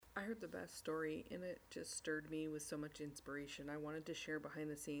I heard the best story and it just stirred me with so much inspiration. I wanted to share behind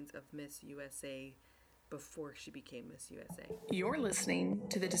the scenes of Miss USA before she became Miss USA. You're listening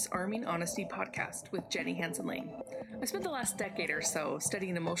to the Disarming Honesty podcast with Jenny Hansen Lane. I spent the last decade or so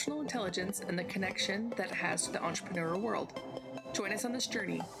studying emotional intelligence and the connection that it has to the entrepreneurial world. Join us on this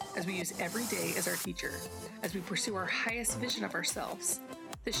journey as we use every day as our teacher, as we pursue our highest vision of ourselves.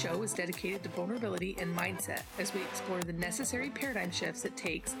 The show is dedicated to vulnerability and mindset as we explore the necessary paradigm shifts it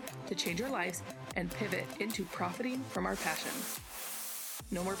takes to change our lives and pivot into profiting from our passions.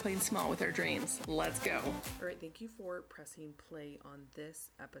 No more playing small with our dreams. Let's go. All right, thank you for pressing play on this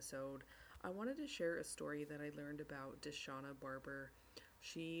episode. I wanted to share a story that I learned about Deshauna Barber.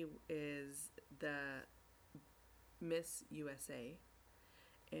 She is the Miss USA,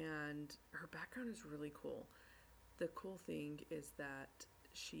 and her background is really cool. The cool thing is that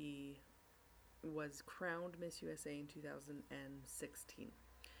she was crowned Miss USA in 2016,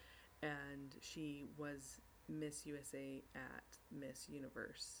 and she was Miss USA at Miss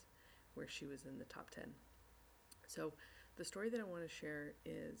Universe, where she was in the top 10. So the story that I want to share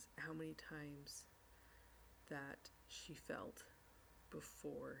is how many times that she felt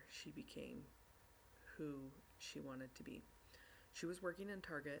before she became who she wanted to be. She was working in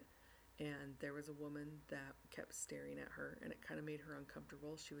Target, and there was a woman that kept staring at her, and it kind of made her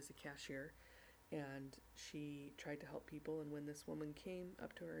uncomfortable. She was a cashier, and she tried to help people, and when this woman came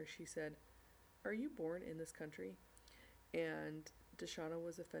up to her, she said, "Are you born in this country?" And Deshauna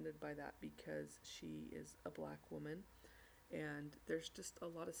was offended by that because she is a black woman, and there's just a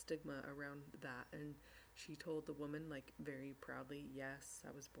lot of stigma around that. And she told the woman, like, very proudly, "Yes,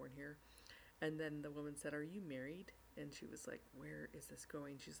 I was born here." And then the woman said, "Are you married?" And she was like, "Where is this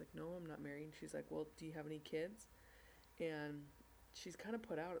going?" She's like, "No, I'm not married." And she's like, "Well, do you have any kids?" And she's kind of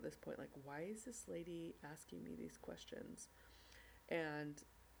put out at this point, like, why is this lady asking me these questions? And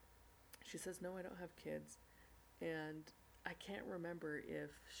she says, "No, I don't have kids." And I can't remember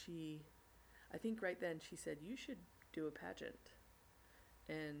if I think right then she said, "You should do a pageant."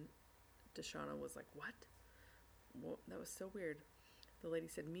 And Deshauna was like, "What?" Well, that was so weird. The lady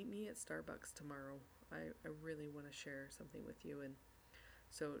said, "Meet me at Starbucks tomorrow. I really want to share something with you." And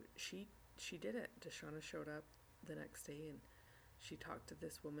so she did it. Deshauna showed up the next day, and she talked to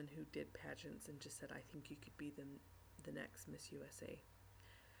this woman who did pageants and just said, "I think you could be the next Miss USA."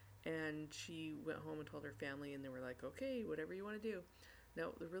 And she went home and told her family, and they were like, "Okay, whatever you want to do."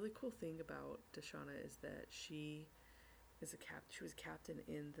 Now, the really cool thing about Deshauna is that she was captain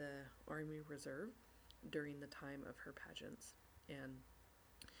in the Army Reserve during the time of her pageants, and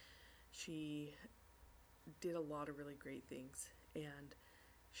she did a lot of really great things. And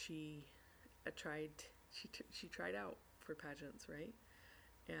she she tried out for pageants, right?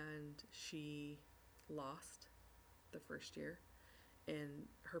 And she lost the first year. And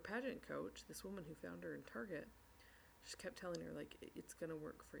her pageant coach, this woman who found her in Target, just kept telling her, like, "It's going to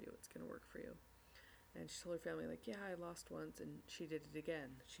work for you. It's going to work for you." And she told her family, like, "Yeah, I lost once." And she did it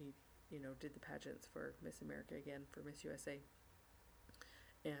again. She, did the pageants for Miss America again, for Miss USA.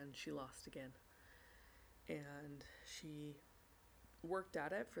 And she lost again. And she worked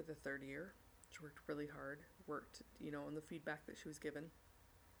at it for the third year. She worked really hard, worked, on the feedback that she was given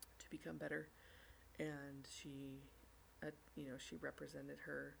to become better. And she she represented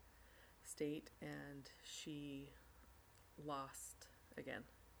her state, and she lost again.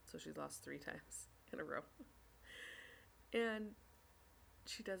 So she lost 3 times in a row. And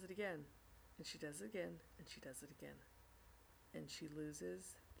she does it again, and she does it again, and she does it again. And she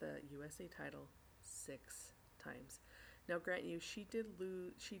loses the USA title 6 times. Now, grant you, she did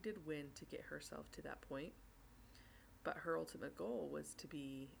win to get herself to that point, but her ultimate goal was to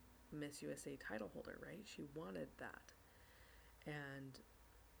be Miss USA title holder, right? She wanted that. And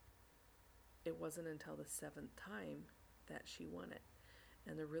it wasn't until the 7th time that she won it.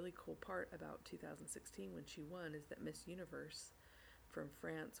 And the really cool part about 2016 when she won is that Miss Universe from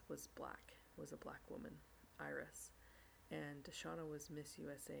France was a black woman, Iris. And Deshauna was Miss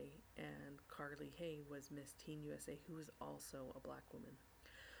USA, and Carly Hay was Miss Teen USA, who was also a black woman.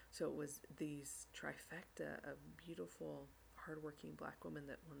 So it was these trifecta of beautiful, hardworking black women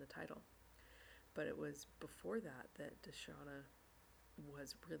that won the title. But it was before that Deshauna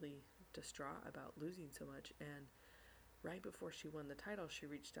was really distraught about losing so much. And right before she won the title, she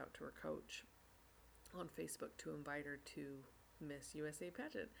reached out to her coach on Facebook to invite her to Miss USA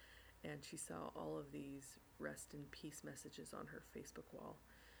pageant. And she saw all of these rest in peace messages on her Facebook wall.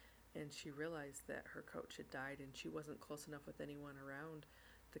 And she realized that her coach had died, and she wasn't close enough with anyone around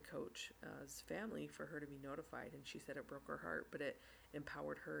the coach's family for her to be notified. And she said it broke her heart, but it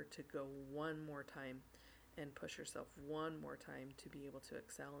empowered her to go one more time and push herself one more time to be able to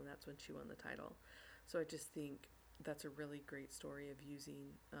excel, and that's when she won the title. So I just think that's a really great story of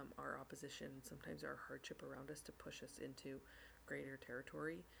using our opposition, sometimes our hardship around us, to push us into greater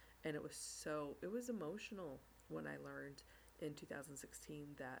territory. And it was emotional when I learned in 2016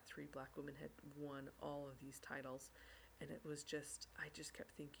 that 3 Black women had won all of these titles. And I just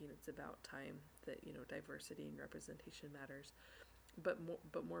kept thinking it's about time that, diversity and representation matters. But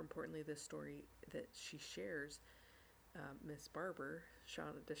more importantly, this story that she shares, Miss Barber,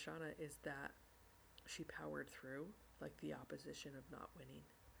 Deshauna, is that she powered through, like, the opposition of not winning.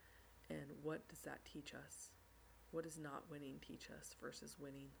 And what does that teach us? What does not winning teach us versus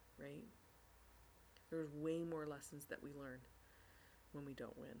winning, right? There's way more lessons that we learn when we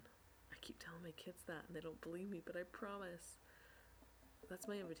don't win. I keep telling my kids that, and they don't believe me, but I promise. That's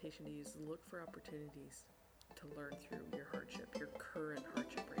my invitation to you, is look for opportunities to learn through your hardship, your current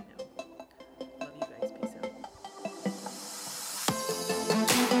hardship right now.